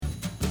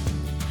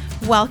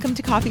Welcome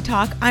to Coffee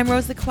Talk. I'm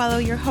Rosa Coelho,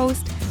 your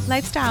host,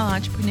 lifestyle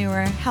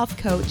entrepreneur, health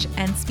coach,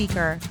 and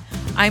speaker.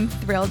 I'm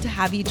thrilled to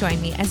have you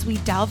join me as we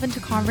delve into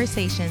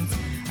conversations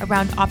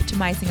around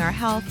optimizing our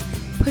health,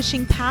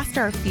 pushing past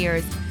our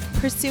fears,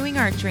 pursuing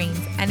our dreams,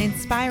 and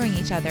inspiring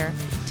each other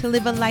to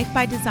live a life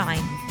by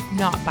design,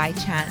 not by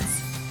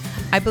chance.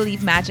 I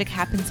believe magic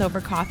happens over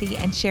coffee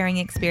and sharing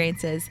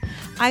experiences.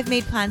 I've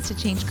made plans to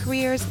change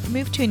careers,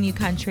 move to a new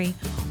country,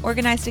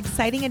 organized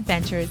exciting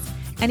adventures,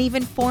 and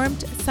even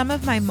formed some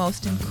of my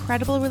most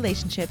incredible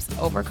relationships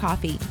over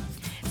coffee.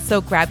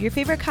 So grab your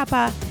favorite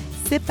cuppa,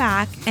 sit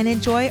back, and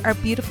enjoy our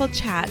beautiful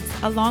chats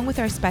along with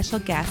our special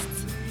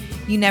guests.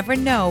 You never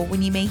know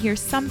when you may hear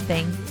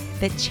something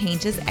that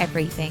changes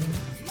everything.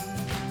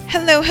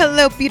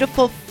 Hello,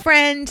 beautiful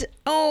friend.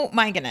 Oh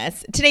my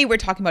goodness. Today we're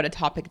talking about a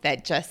topic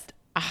that just,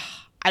 I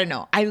don't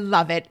know, I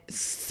love it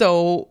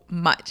so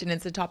much. And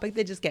it's a topic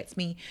that just gets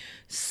me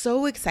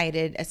so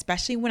excited,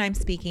 especially when I'm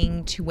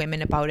speaking to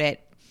women about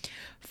it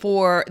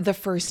for the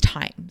first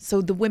time. So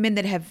the women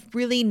that have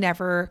really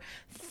never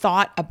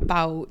thought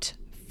about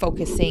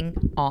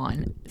focusing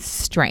on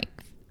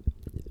strength.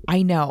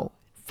 I know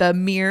the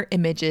mirror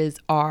images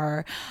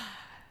are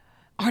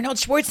Arnold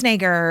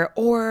Schwarzenegger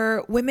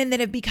or women that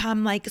have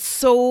become like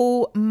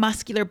so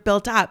muscular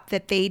built up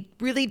that they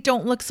really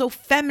don't look so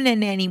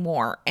feminine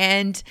anymore.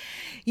 And,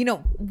 you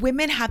know,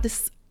 women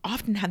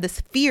often have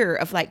this fear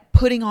of like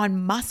putting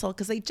on muscle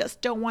because they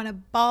just don't want to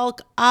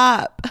bulk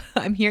up.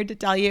 I'm here to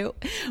tell you,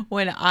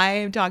 when I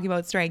am talking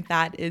about strength,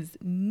 that is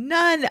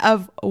none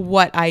of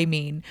what I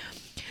mean.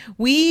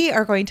 We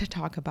are going to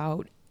talk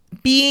about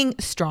being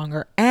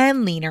stronger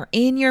and leaner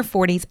in your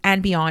 40s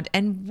and beyond,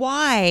 and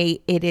why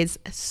it is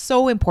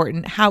so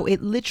important, how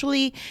it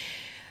literally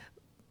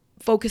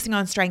focusing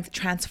on strength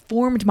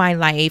transformed my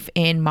life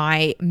in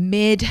my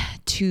mid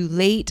to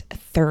late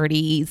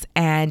 30s.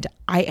 And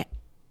I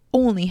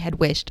only had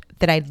wished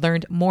that I'd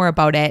learned more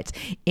about it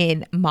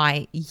in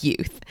my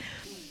youth.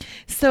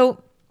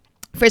 So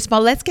first of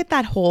all, let's get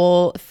that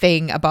whole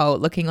thing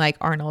about looking like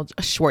Arnold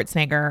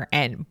Schwarzenegger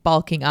and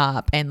bulking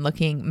up and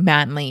looking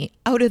manly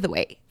out of the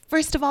way.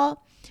 First of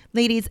all,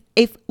 ladies,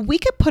 if we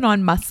could put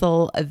on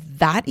muscle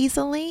that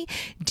easily,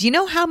 do you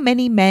know how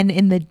many men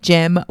in the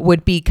gym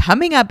would be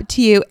coming up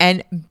to you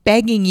and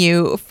begging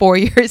you for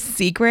your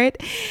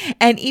secret?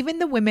 And even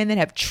the women that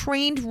have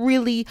trained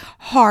really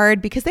hard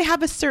because they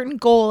have a certain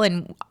goal,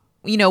 and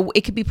you know,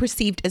 it could be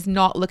perceived as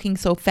not looking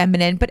so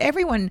feminine, but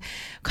everyone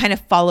kind of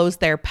follows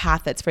their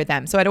path that's for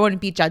them. So I don't want to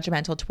be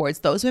judgmental towards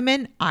those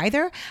women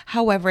either.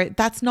 However,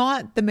 that's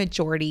not the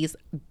majority's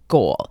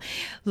goal.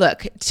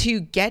 Look, to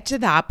get to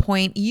that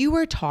point, you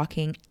are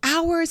talking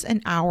hours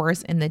and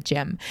hours in the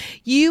gym.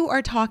 You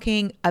are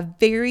talking a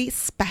very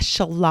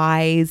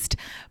specialized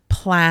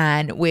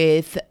plan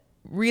with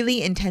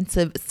really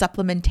intensive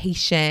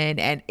supplementation,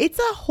 and it's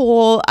a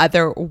whole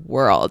other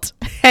world.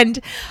 And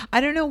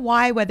I don't know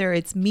why, whether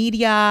it's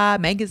media,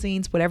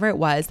 magazines, whatever it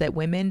was, that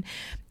women,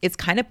 it's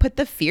kind of put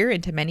the fear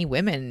into many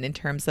women in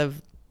terms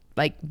of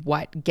like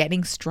what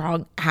getting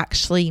strong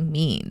actually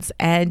means.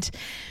 And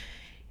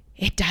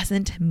it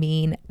doesn't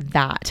mean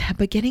that,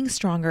 but getting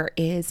stronger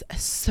is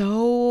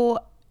so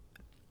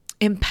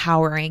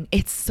empowering.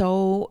 It's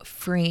so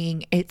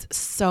freeing. It's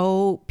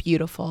so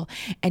beautiful.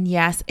 And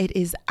yes, it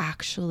is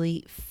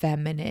actually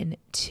feminine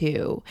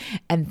too.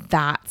 And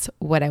that's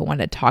what I want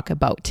to talk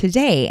about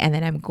today. And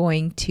then I'm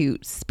going to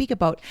speak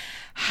about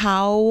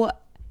how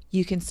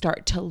you can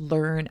start to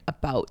learn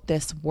about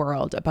this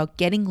world, about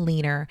getting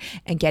leaner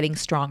and getting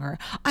stronger.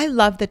 I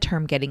love the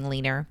term getting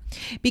leaner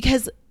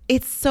because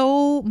it's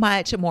so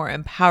much more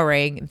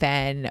empowering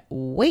than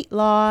weight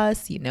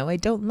loss. You know, I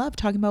don't love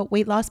talking about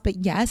weight loss,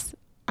 but yes,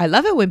 I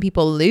love it when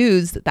people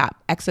lose that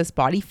excess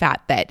body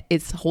fat that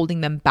is holding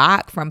them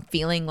back from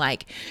feeling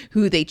like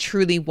who they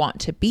truly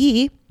want to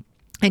be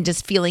and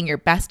just feeling your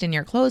best in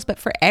your clothes. But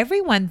for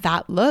everyone,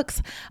 that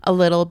looks a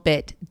little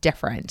bit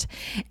different.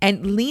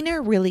 And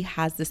leaner really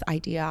has this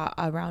idea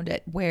around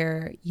it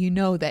where you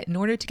know that in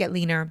order to get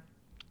leaner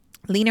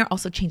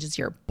also changes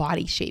your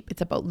body shape.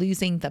 It's about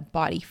losing the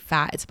body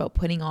fat. It's about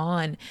putting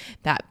on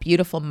that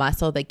beautiful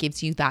muscle that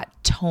gives you that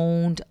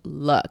toned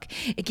look.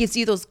 It gives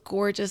you those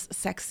gorgeous,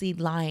 sexy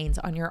lines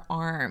on your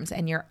arms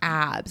and your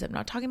abs. I'm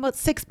not talking about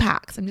six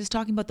packs. I'm just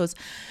talking about those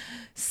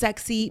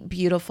sexy,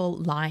 beautiful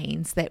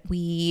lines that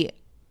we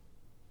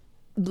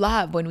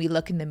love when we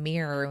look in the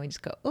mirror and we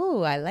just go,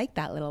 oh, I like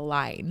that little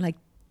line. Like,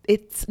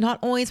 it's not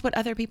always what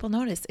other people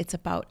notice. It's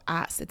about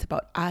us. It's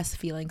about us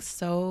feeling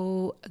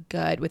so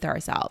good with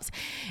ourselves.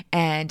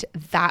 And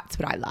that's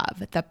what I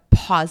love, the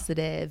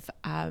positive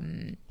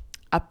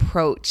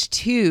approach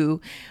to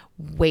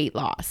weight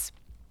loss.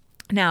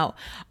 Now,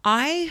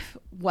 I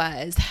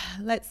wouldn't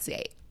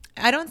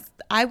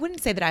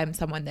say that I'm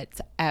someone that's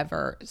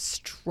ever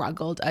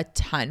struggled a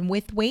ton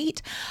with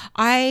weight.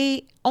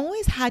 I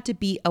always had to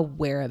be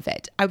aware of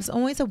it. I was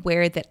always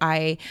aware that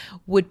I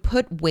would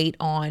put weight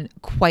on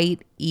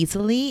quite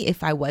easily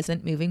if I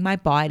wasn't moving my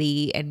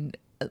body and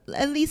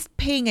at least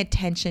paying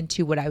attention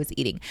to what I was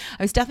eating.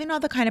 I was definitely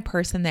not the kind of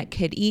person that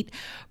could eat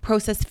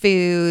processed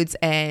foods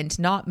and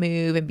not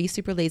move and be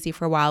super lazy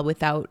for a while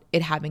without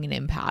it having an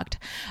impact.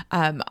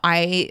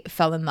 I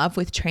fell in love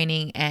with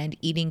training and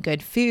eating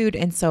good food.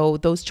 And so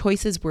those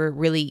choices were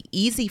really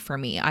easy for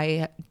me.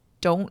 I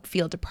don't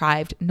feel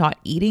deprived not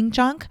eating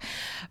junk,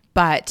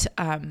 but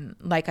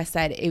like I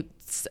said,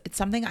 it's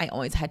something I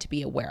always had to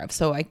be aware of.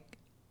 So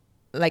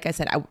like I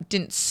said, I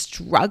didn't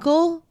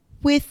struggle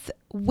with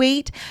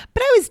weight,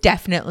 but I was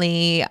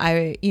definitely,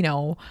 a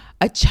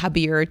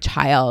chubbier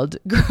child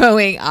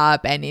growing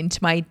up and into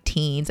my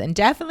teens, and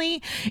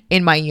definitely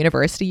in my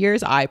university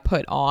years, I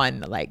put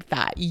on like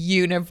that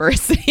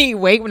university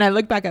weight. When I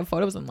look back at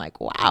photos, I'm like,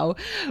 wow,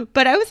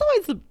 but I was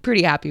always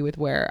pretty happy with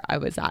where I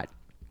was at.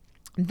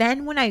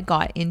 Then when I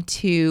got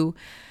into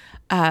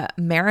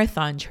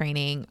marathon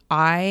training,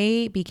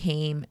 I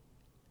became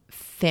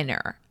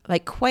thinner,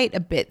 like quite a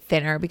bit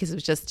thinner, because it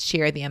was just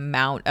sheer the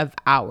amount of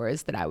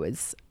hours that I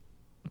was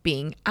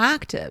being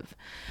active.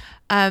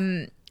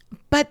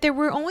 But there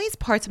were always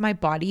parts of my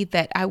body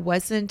that I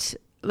wasn't,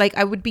 like,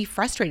 I would be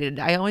frustrated.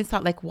 I always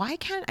thought, like, why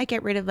can't I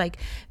get rid of like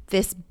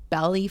this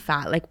belly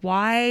fat? Like,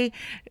 why,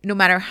 no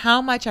matter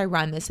how much I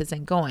run, this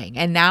isn't going?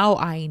 And now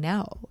I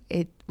know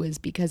it was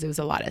because it was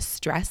a lot of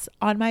stress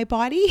on my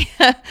body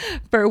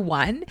for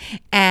one,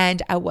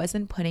 and I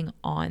wasn't putting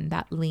on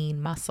that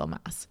lean muscle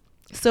mass.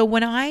 So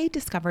when I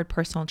discovered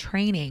personal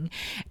training,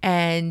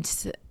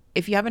 and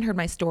if you haven't heard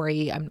my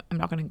story, I'm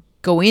not going to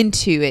go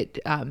into it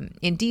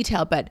in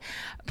detail, but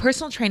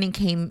personal training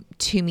came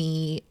to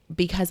me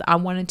because I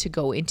wanted to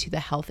go into the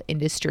health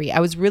industry. I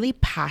was really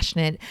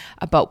passionate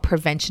about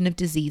prevention of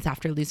disease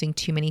after losing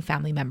too many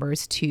family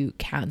members to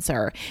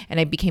cancer. And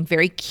I became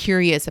very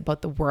curious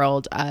about the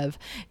world of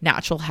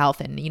natural health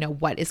and,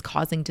 what is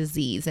causing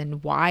disease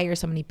and why are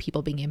so many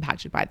people being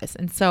impacted by this.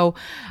 And so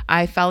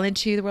I fell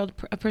into the world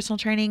of personal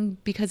training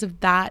because of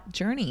that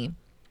journey.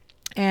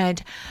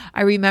 And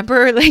I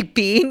remember like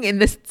being in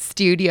this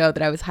studio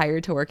that I was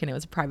hired to work in. It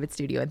was a private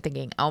studio, and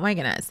thinking, oh my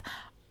goodness,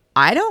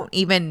 I don't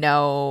even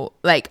know,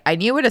 like I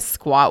knew what a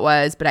squat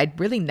was, but I'd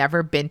really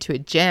never been to a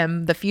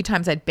gym. The few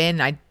times I'd been,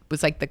 I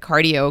was like the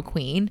cardio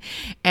queen,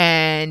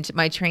 and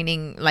my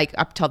training like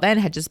up till then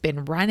had just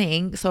been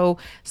running. So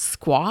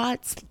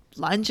squats,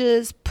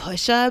 lunges,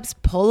 push-ups,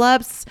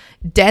 pull-ups,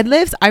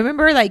 deadlifts. I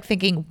remember like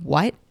thinking,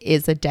 what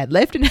is a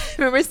deadlift? And I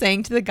remember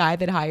saying to the guy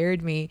that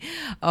hired me,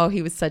 oh,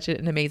 he was such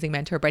an amazing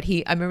mentor, but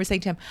I remember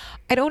saying to him,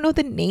 I don't know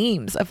the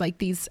names of like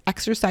these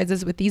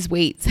exercises with these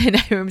weights. And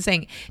I remember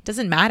saying, it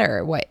doesn't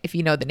matter if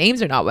you know the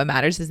names or not. What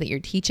matters is that you're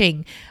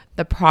teaching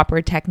the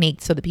proper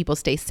technique so that people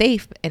stay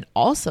safe, and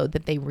also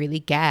that they really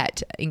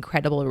get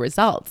incredible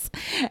results.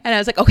 And I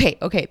was like,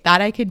 okay,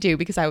 that I can do,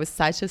 because I was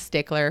such a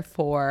stickler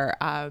for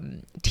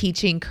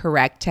teaching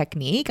correct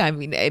technique. I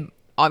mean, it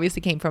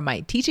obviously came from my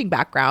teaching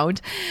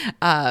background,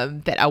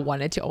 that I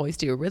wanted to always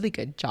do a really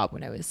good job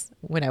when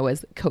I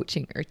was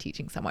coaching or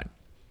teaching someone.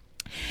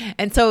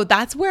 And so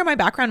that's where my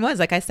background was.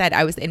 Like I said,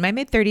 I was in my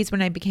mid-30s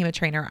when I became a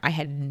trainer. I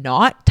had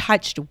not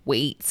touched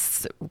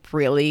weights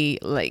really,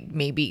 like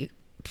maybe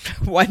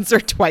once or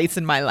twice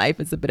in my life.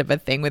 Is a bit of a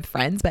thing with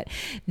friends, but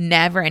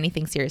never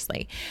anything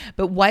seriously.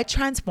 But what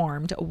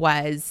transformed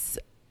was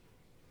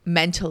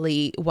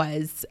mentally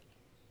was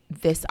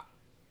this.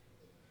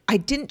 I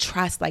didn't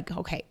trust, like,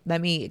 okay,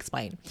 let me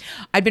explain.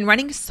 I'd been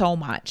running so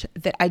much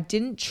that I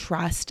didn't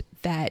trust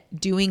that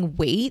doing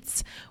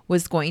weights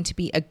was going to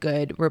be a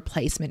good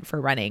replacement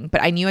for running.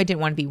 But I knew I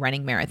didn't want to be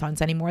running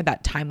marathons anymore.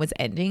 That time was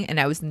ending, and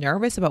I was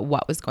nervous about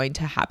what was going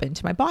to happen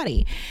to my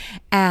body.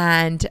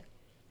 And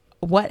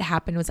what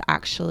happened was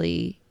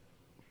actually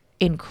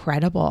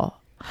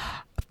incredible.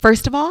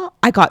 First of all,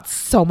 I got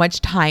so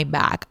much time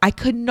back. I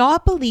could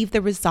not believe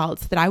the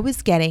results that I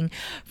was getting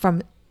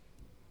from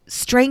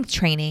strength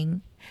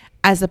training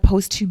as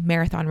opposed to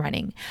marathon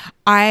running.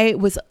 I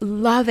was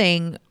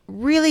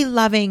really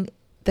loving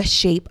the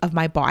shape of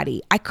my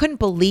body. I couldn't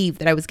believe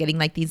that I was getting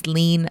like these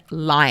lean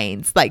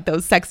lines, like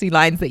those sexy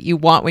lines that you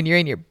want when you're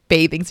in your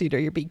bathing suit or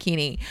your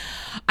bikini.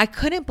 I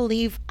couldn't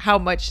believe how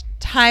much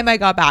time I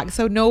got back.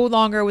 So no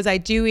longer was I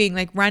doing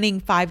like running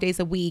 5 days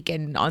a week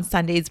and on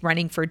Sundays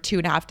running for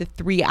 2.5 to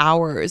 3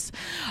 hours.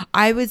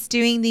 I was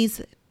doing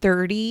these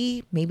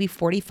 30, maybe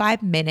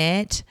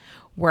 45-minute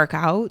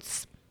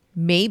workouts,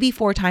 maybe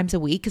 4 times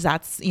a week, because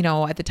that's,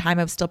 at the time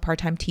I was still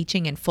part-time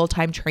teaching and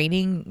full-time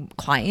training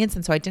clients.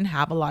 And so I didn't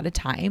have a lot of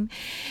time,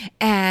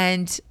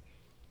 and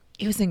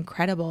it was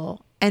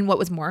incredible. And what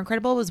was more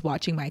incredible was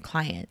watching my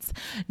clients.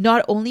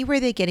 Not only were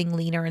they getting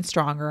leaner and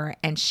stronger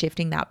and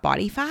shifting that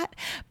body fat,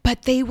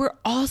 but they were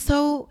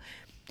also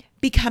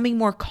becoming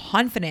more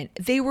confident.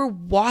 They were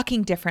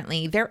walking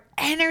differently. Their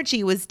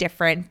energy was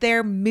different.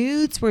 Their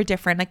moods were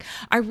different. Like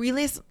I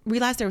realized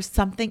there was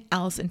something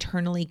else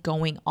internally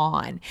going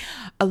on.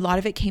 A lot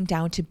of it came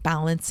down to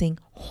balancing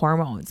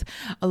hormones.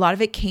 A lot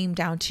of it came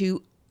down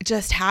to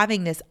just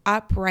having this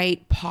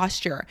upright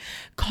posture,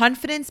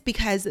 confidence,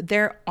 because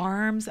their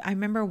arms, I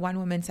remember one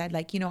woman said,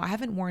 like, I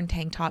haven't worn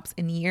tank tops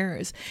in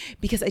years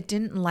because I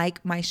didn't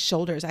like my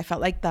shoulders. I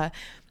felt like the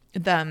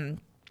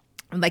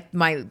like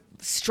my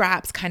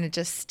straps kind of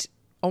just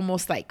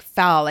almost like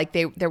fell, like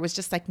there was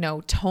just like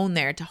no tone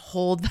there to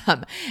hold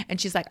them.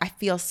 And she's like, I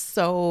feel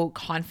so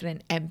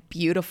confident and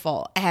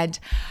beautiful. And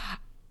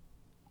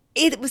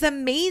it was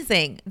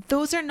amazing.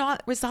 Those are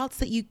not results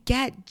that you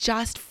get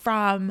just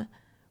from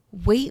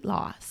weight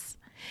loss.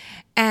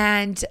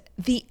 And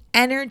the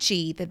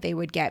energy that they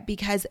would get,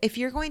 because if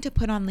you're going to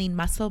put on lean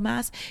muscle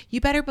mass, you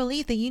better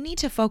believe that you need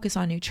to focus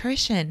on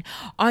nutrition,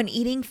 on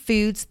eating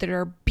foods that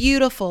are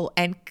beautiful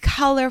and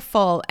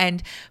colorful,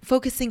 and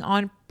focusing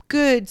on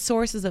good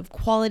sources of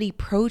quality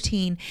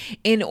protein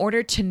in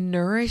order to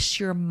nourish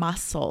your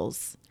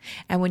muscles.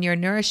 And when you're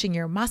nourishing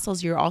your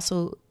muscles, you're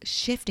also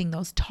shifting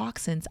those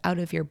toxins out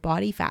of your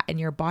body fat in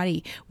your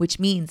body, which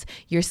means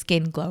your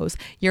skin glows,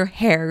 your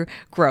hair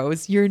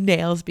grows, your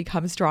nails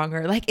become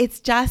stronger. Like, it's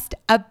just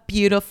a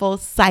beautiful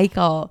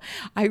cycle.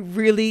 I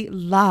really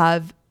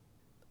love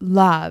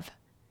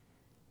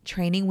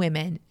training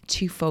women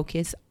to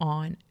focus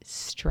on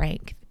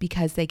strength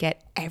because they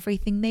get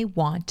everything they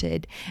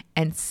wanted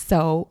and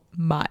so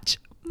much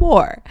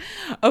more.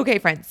 Okay,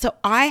 friends. So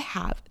I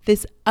have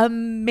this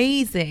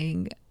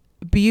amazing,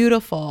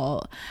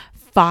 beautiful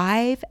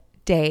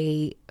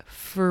 5-day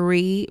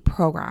free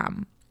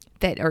program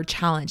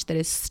challenge that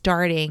is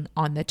starting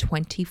on the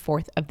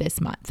 24th of this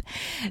month.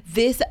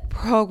 This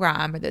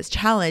program, or this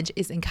challenge,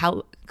 is in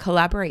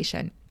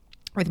collaboration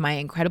with my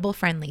incredible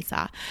friend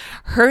Lisa.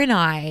 Her and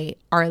I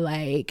are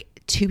like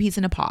two peas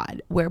in a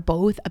pod. We're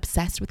both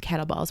obsessed with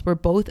kettlebells. We're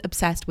both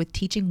obsessed with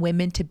teaching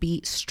women to be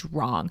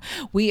strong.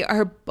 We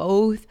are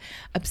both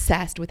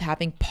obsessed with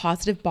having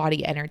positive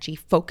body energy,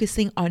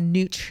 focusing on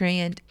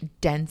nutrient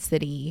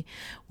density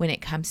when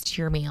it comes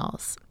to your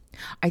meals.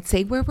 I'd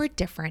say where we're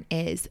different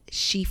is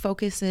she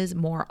focuses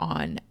more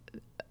on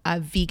a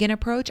vegan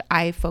approach.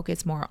 I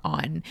focus more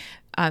on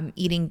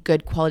eating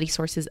good quality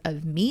sources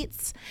of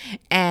meats,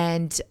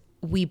 and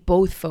we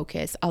both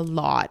focus a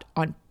lot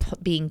on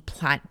being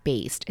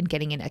plant-based and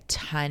getting in a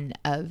ton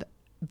of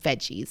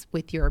veggies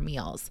with your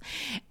meals.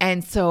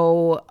 And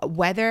so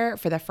whether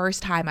for the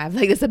first time, I have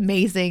like this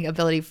amazing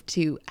ability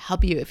to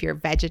help you if you're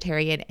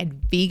vegetarian and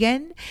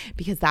vegan,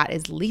 because that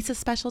is Lisa's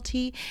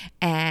specialty.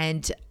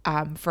 And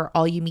for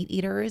all you meat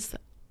eaters,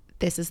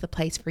 this is the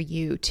place for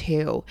you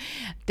too.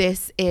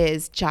 This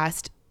is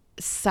just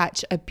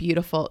such a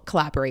beautiful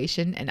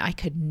collaboration, and I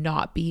could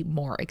not be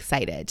more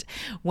excited.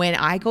 When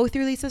I go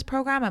through Lisa's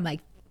program, I'm like,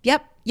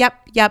 yep.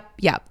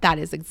 That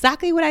is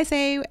exactly what I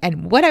say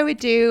and what I would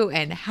do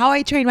and how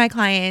I train my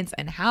clients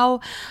and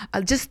how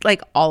just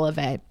like all of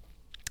it.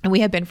 And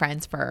we have been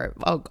friends for,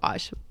 oh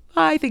gosh,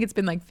 I think it's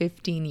been like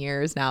 15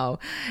 years now.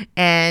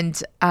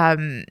 And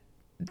another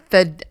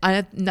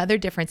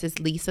difference is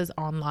Lisa's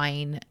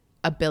online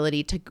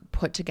ability to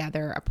put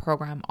together a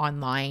program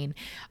online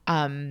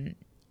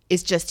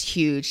is just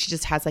huge. She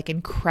just has like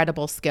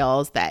incredible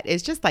skills that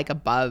is just like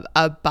above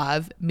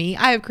me.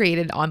 I have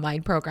created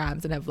online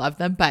programs and I've loved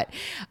them, but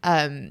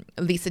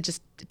Lisa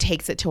just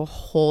takes it to a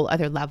whole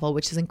other level,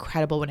 which is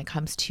incredible when it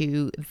comes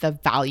to the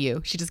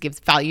value. She just gives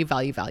value.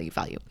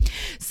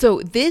 So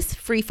this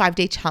free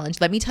 5-day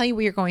challenge, let me tell you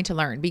what you're going to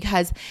learn,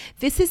 because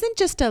this isn't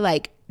just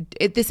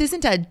this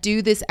isn't a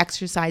do this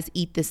exercise,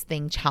 eat this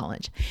thing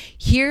challenge.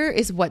 Here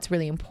is what's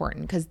really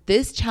important, because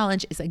this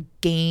challenge is a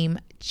game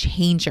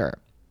changer.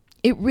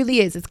 It really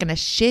is. It's going to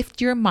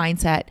shift your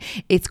mindset.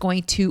 It's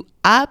going to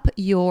up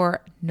your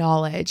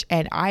knowledge.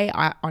 And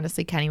I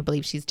honestly can't even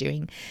believe she's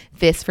doing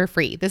this for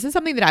free. This is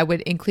something that I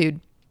would include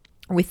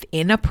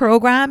within a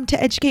program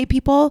to educate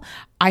people.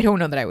 I don't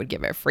know that I would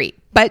give it free,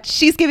 but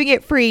she's giving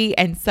it free.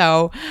 And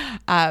so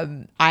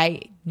I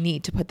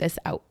need to put this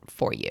out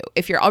for you.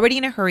 If you're already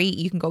in a hurry,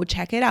 you can go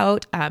check it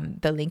out.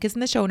 The link is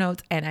in the show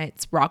notes, and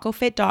it's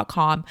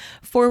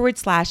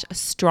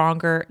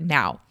rockofit.com/stronger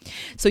now.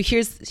 So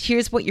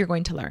here's what you're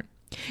going to learn.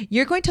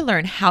 You're going to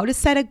learn how to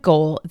set a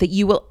goal that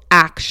you will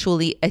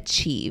actually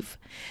achieve.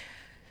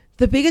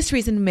 The biggest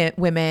reason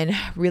women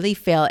really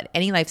fail at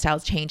any lifestyle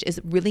change is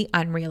really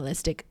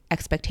unrealistic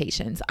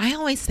expectations. I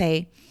always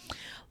say,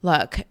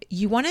 look,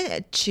 you want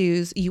to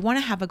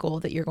have a goal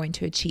that you're going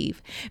to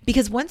achieve,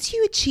 because once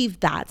you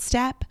achieve that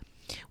step,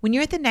 when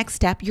you're at the next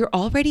step, you're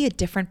already a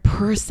different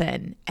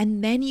person,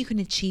 and then you can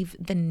achieve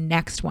the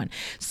next one.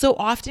 So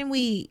often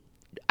we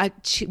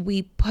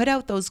put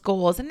out those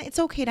goals, and it's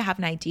okay to have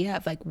an idea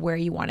of like where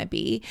you want to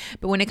be.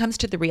 But when it comes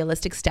to the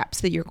realistic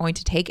steps that you're going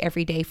to take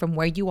every day from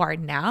where you are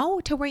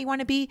now to where you want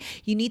to be,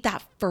 you need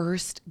that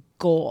first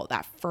goal,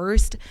 that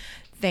first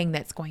thing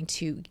that's going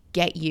to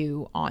get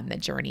you on the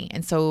journey.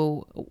 And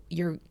so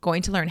you're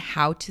going to learn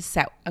how to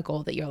set a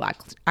goal that you'll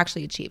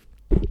actually achieve.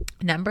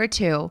 Number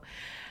 2,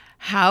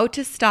 how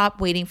to stop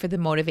waiting for the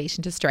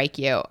motivation to strike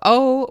you.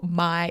 Oh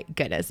my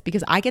goodness,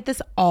 because I get this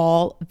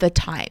all the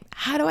time.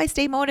 How do I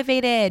stay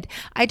motivated?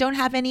 I don't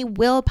have any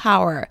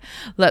willpower.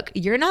 Look,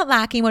 you're not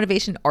lacking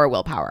motivation or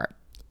willpower.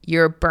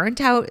 You're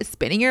burnt out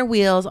spinning your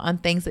wheels on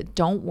things that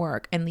don't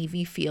work and leave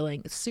you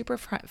feeling super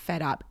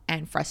fed up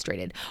and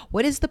frustrated.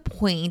 What is the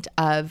point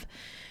of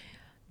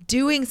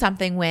doing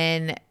something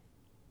when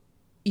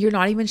you're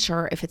not even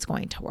sure if it's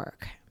going to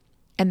work.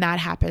 And that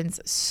happens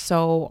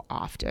so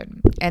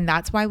often. And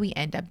that's why we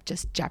end up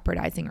just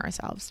jeopardizing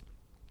ourselves.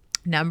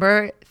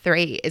 Number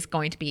 3 is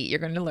going to be, you're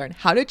going to learn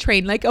how to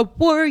train like a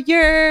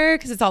warrior,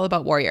 because it's all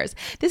about warriors.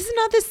 This is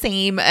not the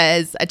same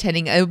as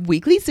attending a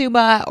weekly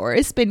Zumba or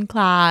a spin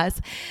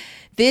class.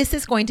 This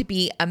is going to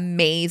be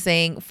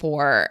amazing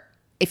for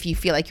if you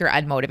feel like you're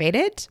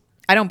unmotivated.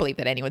 I don't believe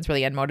that anyone's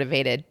really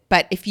unmotivated,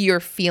 but if you're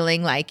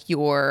feeling like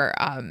you're,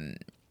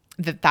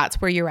 that's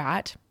where you're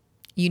at,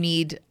 you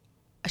need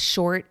a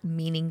short,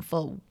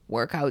 meaningful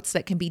workouts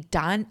that can be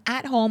done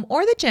at home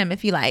or the gym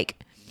if you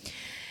like,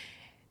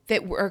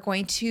 that we're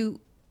going to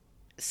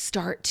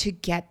start to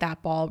get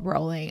that ball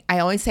rolling. I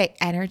always say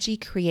energy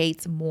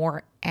creates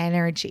more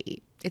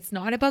energy. It's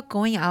not about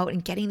going out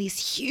and getting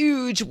these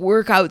huge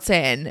workouts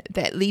in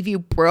that leave you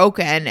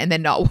broken and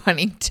then not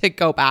wanting to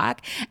go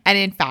back. And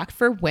in fact,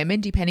 for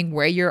women, depending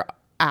where you're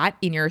at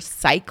in your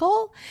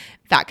cycle,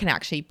 that can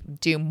actually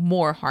do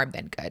more harm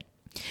than good.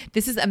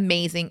 This is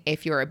amazing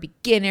if you're a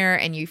beginner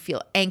and you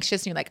feel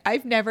anxious and you're like,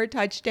 I've never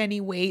touched any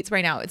weights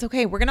right now. It's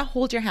okay. We're going to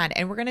hold your hand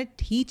and we're going to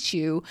teach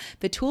you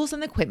the tools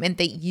and the equipment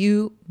that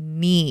you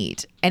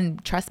need.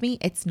 And trust me,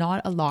 it's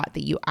not a lot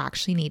that you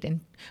actually need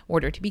in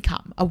order to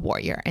become a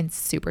warrior and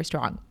super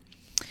strong.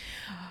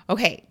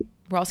 Okay.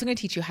 We're also going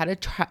to teach you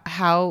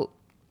how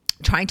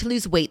trying to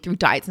lose weight through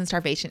diets and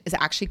starvation is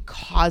actually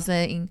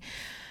causing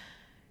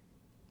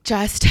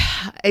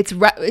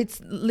it's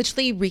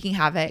literally wreaking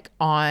havoc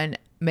on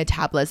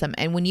metabolism.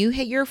 And when you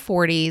hit your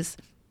 40s,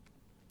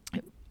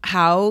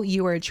 how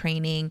you are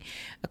training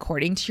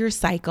according to your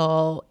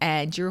cycle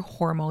and your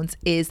hormones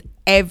is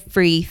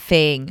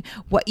everything.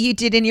 What you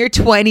did in your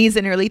 20s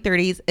and early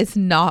 30s is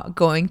not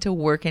going to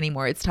work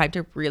anymore. It's time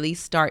to really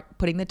start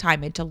putting the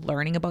time into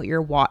learning about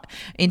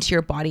into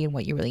your body and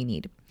what you really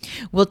need.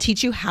 We'll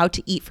teach you how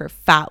to eat for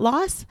fat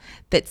loss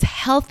that's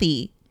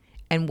healthy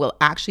and will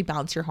actually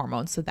balance your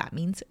hormones. So that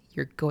means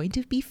you're going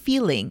to be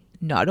feeling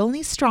not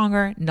only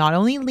stronger, not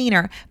only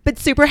leaner, but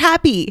super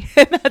happy.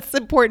 And that's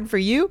important for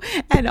you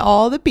and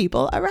all the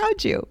people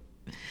around you.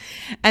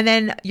 And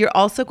then you're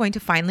also going to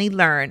finally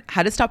learn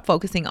how to stop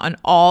focusing on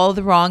all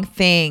the wrong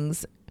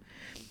things.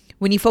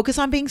 When you focus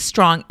on being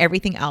strong,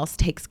 everything else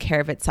takes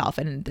care of itself.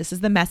 And this is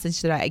the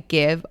message that I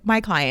give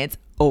my clients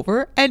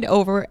over and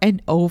over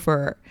and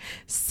over.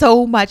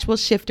 So much will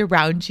shift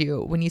around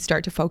you when you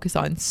start to focus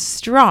on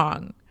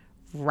strong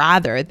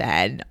rather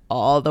than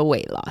all the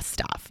weight loss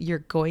stuff. You're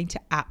going to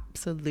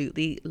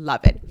absolutely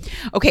love it.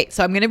 Okay,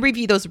 so I'm going to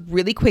review those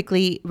really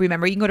quickly.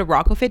 Remember, you can go to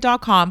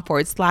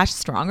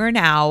rockofit.com/stronger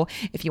now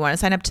if you want to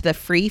sign up to the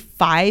free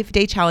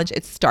 5-day challenge.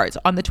 It starts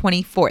on the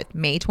 24th,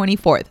 May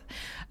 24th.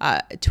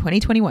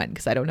 2021,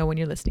 because I don't know when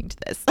you're listening to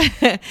this.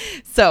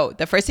 So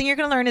the first thing you're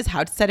going to learn is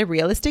how to set a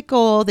realistic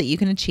goal that you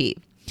can achieve.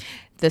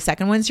 The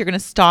second one is you're going to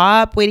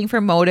stop waiting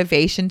for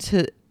motivation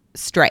to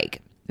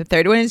strike. The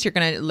third one is you're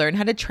going to learn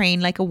how to train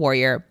like a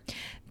warrior.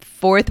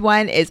 Fourth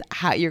one is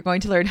how you're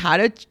going to learn how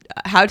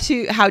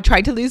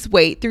trying to lose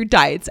weight through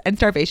diets and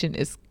starvation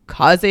is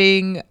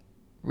causing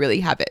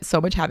really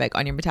so much havoc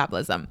on your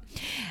metabolism.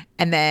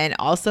 And then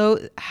also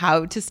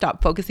how to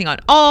stop focusing on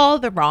all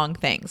the wrong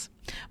things.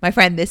 My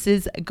friend, this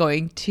is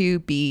going to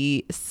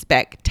be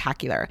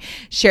spectacular.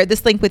 Share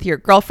this link with your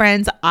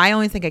girlfriends. I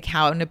always think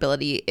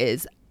accountability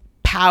is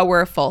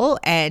powerful,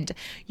 and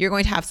you're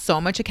going to have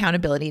so much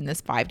accountability in this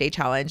 5-day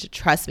challenge.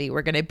 Trust me,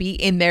 we're going to be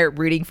in there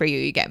rooting for you.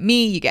 You get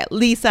me, you get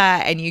Lisa,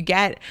 and you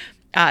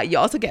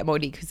also get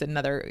Monique, who's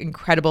another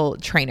incredible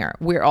trainer.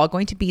 We're all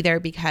going to be there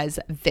because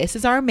this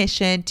is our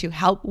mission to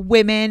help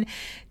women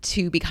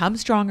to become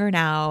stronger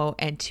now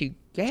and to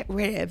get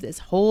rid of this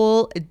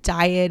whole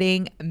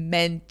dieting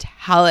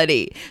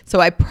mentality. So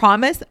I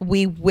promise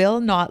we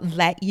will not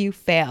let you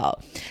fail.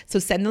 So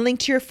send the link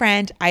to your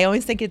friend. I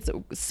always think it's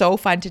so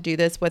fun to do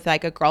this with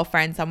like a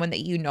girlfriend, someone that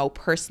you know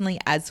personally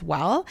as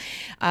well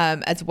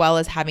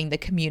as having the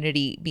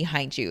community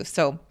behind you.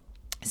 So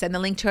send the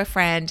link to a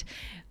friend.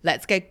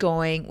 Let's get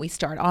going. We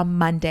start on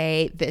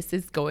Monday. This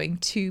is going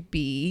to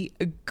be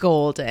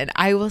golden.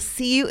 I will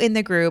see you in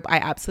the group. I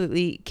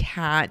absolutely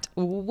can't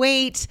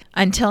wait.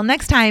 Until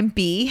next time,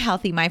 be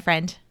healthy, my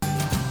friend.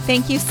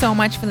 Thank you so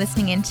much for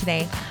listening in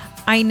today.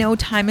 I know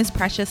time is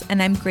precious,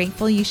 and I'm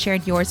grateful you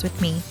shared yours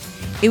with me.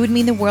 It would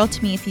mean the world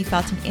to me if you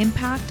felt an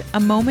impact, a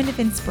moment of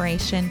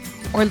inspiration,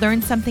 or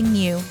learned something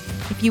new.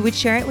 If you would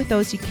share it with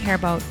those you care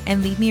about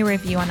and leave me a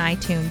review on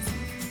iTunes.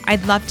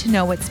 I'd love to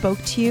know what spoke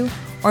to you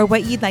or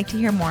what you'd like to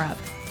hear more of.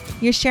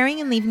 Your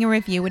sharing and leaving a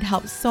review would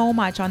help so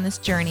much on this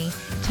journey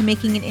to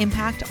making an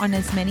impact on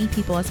as many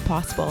people as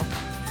possible.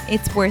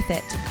 It's worth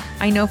it.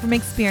 I know from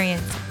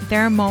experience,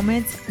 there are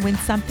moments when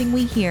something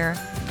we hear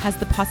has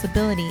the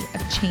possibility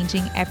of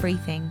changing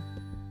everything.